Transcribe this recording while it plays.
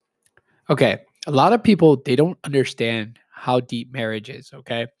Okay. A lot of people, they don't understand how deep marriage is.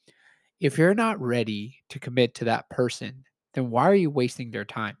 Okay. If you're not ready to commit to that person, then why are you wasting their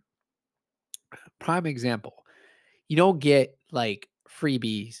time? Prime example, you don't get like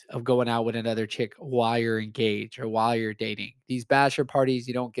freebies of going out with another chick while you're engaged or while you're dating. These bachelor parties,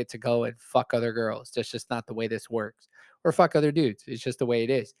 you don't get to go and fuck other girls. That's just not the way this works. Or fuck other dudes. It's just the way it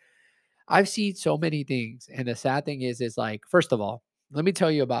is. I've seen so many things. And the sad thing is like, first of all, let me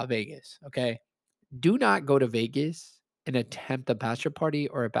tell you about Vegas. Okay. Do not go to Vegas and attempt a bachelor party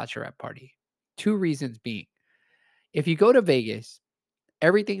or a bachelorette party. Two reasons being, if you go to Vegas,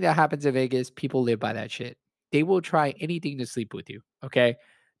 everything that happens in Vegas, people live by that shit. They will try anything to sleep with you. Okay.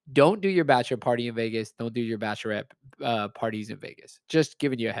 Don't do your bachelor party in Vegas. Don't do your bachelorette parties in Vegas. Just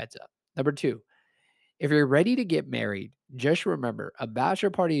giving you a heads up. Number two, if you're ready to get married, just remember a bachelor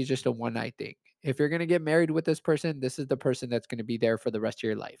party is just a one night thing. If you're going to get married with this person, this is the person that's going to be there for the rest of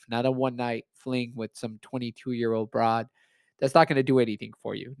your life, not a one night fling with some 22-year-old broad. That's not going to do anything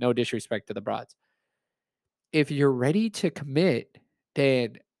for you. No disrespect to the broads. If you're ready to commit,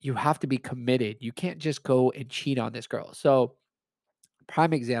 then you have to be committed. You can't just go and cheat on this girl. So,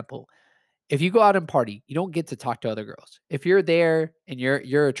 prime example, if you go out and party, you don't get to talk to other girls. If you're there and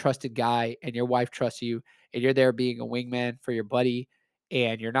you're a trusted guy and your wife trusts you and you're there being a wingman for your buddy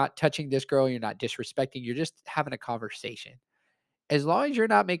and you're not touching this girl, you're not disrespecting, you're just having a conversation. As long as you're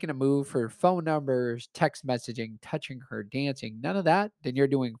not making a move for phone numbers, text messaging, touching her, dancing, none of that, then you're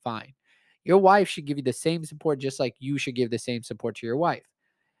doing fine. Your wife should give you the same support just like you should give the same support to your wife.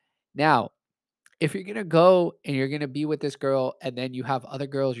 Now, if you're gonna go and you're gonna be with this girl and then you have other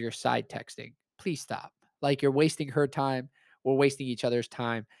girls you're side texting, please stop. Like you're wasting her time. We're wasting each other's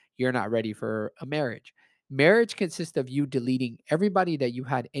time. You're not ready for a marriage. Marriage consists of you deleting everybody that you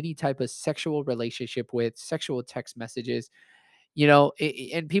had any type of sexual relationship with, sexual text messages,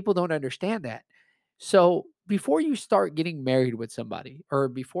 and people don't understand that. So before you start getting married with somebody or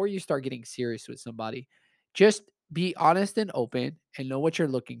before you start getting serious with somebody, just be honest and open and know what you're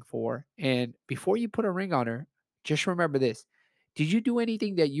looking for. And before you put a ring on her, just remember this. Did you do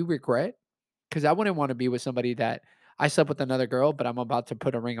anything that you regret? Because I wouldn't want to be with somebody that I slept with another girl, but I'm about to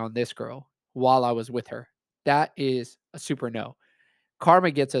put a ring on this girl while I was with her. That is a super no. Karma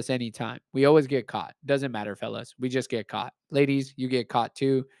gets us anytime. We always get caught. Doesn't matter, fellas. We just get caught. Ladies, you get caught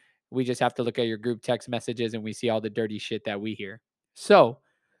too. We just have to look at your group text messages and we see all the dirty shit that we hear. So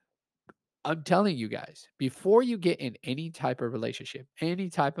I'm telling you guys, before you get in any type of relationship,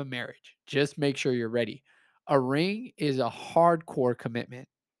 any type of marriage, just make sure you're ready. A ring is a hardcore commitment.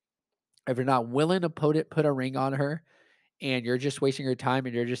 If you're not willing to put a ring on her and you're just wasting your time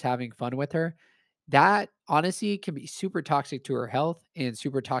and you're just having fun with her, that honestly can be super toxic to her health and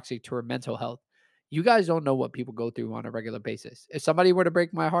super toxic to her mental health. You guys don't know what people go through on a regular basis. If somebody were to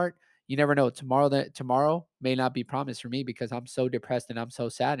break my heart, you never know. Tomorrow may not be promised for me because I'm so depressed and I'm so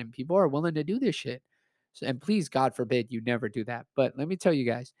sad and people are willing to do this shit. So, and please, God forbid, you never do that. But let me tell you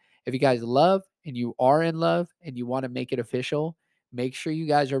guys, if you guys love and you are in love and you want to make it official, make sure you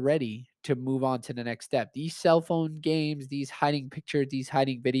guys are ready to move on to the next step. These cell phone games, these hiding pictures, these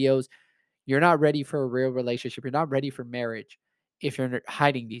hiding videos, you're not ready for a real relationship. You're not ready for marriage if you're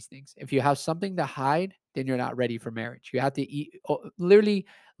hiding these things. If you have something to hide, then you're not ready for marriage. You have to literally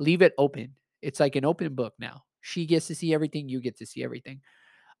leave it open. It's like an open book now. She gets to see everything, you get to see everything.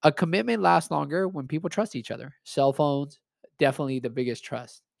 A commitment lasts longer when people trust each other. Cell phones, definitely the biggest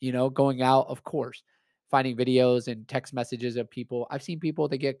trust. Going out, of course, finding videos and text messages of people. I've seen people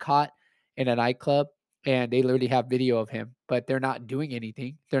that get caught in a nightclub and they literally have video of him, but they're not doing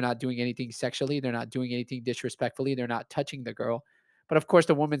anything. They're not doing anything sexually. They're not doing anything disrespectfully. They're not touching the girl. But of course,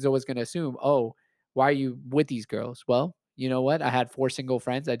 the woman's always going to assume, oh, why are you with these girls? Well, you know what? I had four single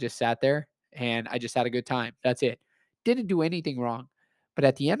friends. I just sat there and I just had a good time. That's it. Didn't do anything wrong. But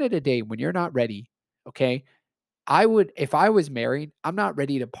at the end of the day, when you're not ready, okay, if I was married, I'm not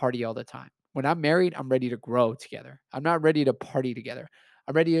ready to party all the time. When I'm married, I'm ready to grow together. I'm not ready to party together.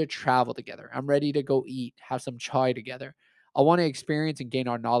 I'm ready to travel together. I'm ready to go eat, have some chai together. I want to experience and gain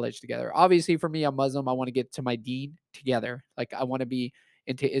our knowledge together. Obviously, for me, I'm Muslim. I want to get to my deen together. Like, I want to be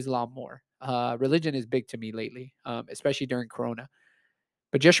into Islam more. Religion is big to me lately, especially during Corona.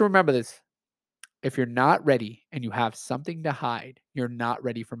 But just remember this, if you're not ready and you have something to hide, you're not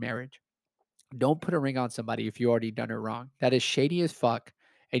ready for marriage. Don't put a ring on somebody if you already done it wrong. That is shady as fuck.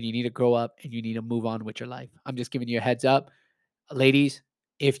 And you need to grow up and you need to move on with your life. I'm just giving you a heads up. Ladies,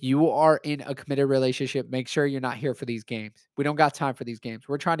 if you are in a committed relationship, make sure you're not here for these games. We don't got time for these games.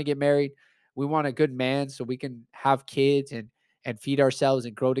 We're trying to get married. We want a good man so we can have kids and feed ourselves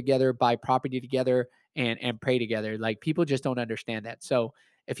and grow together, buy property together, and pray together. Like, people just don't understand that. So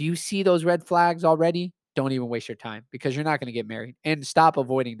If you see those red flags already, don't even waste your time because you're not going to get married, and stop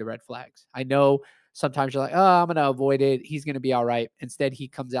avoiding the red flags. I know sometimes you're like, oh, I'm going to avoid it. He's going to be all right. Instead, he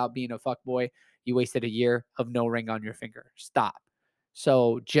comes out being a fuck boy. You wasted a year of no ring on your finger. Stop.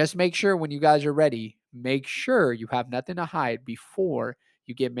 So just make sure when you guys are ready, make sure you have nothing to hide before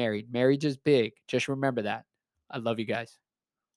you get married. Marriage is big. Just remember that. I love you guys.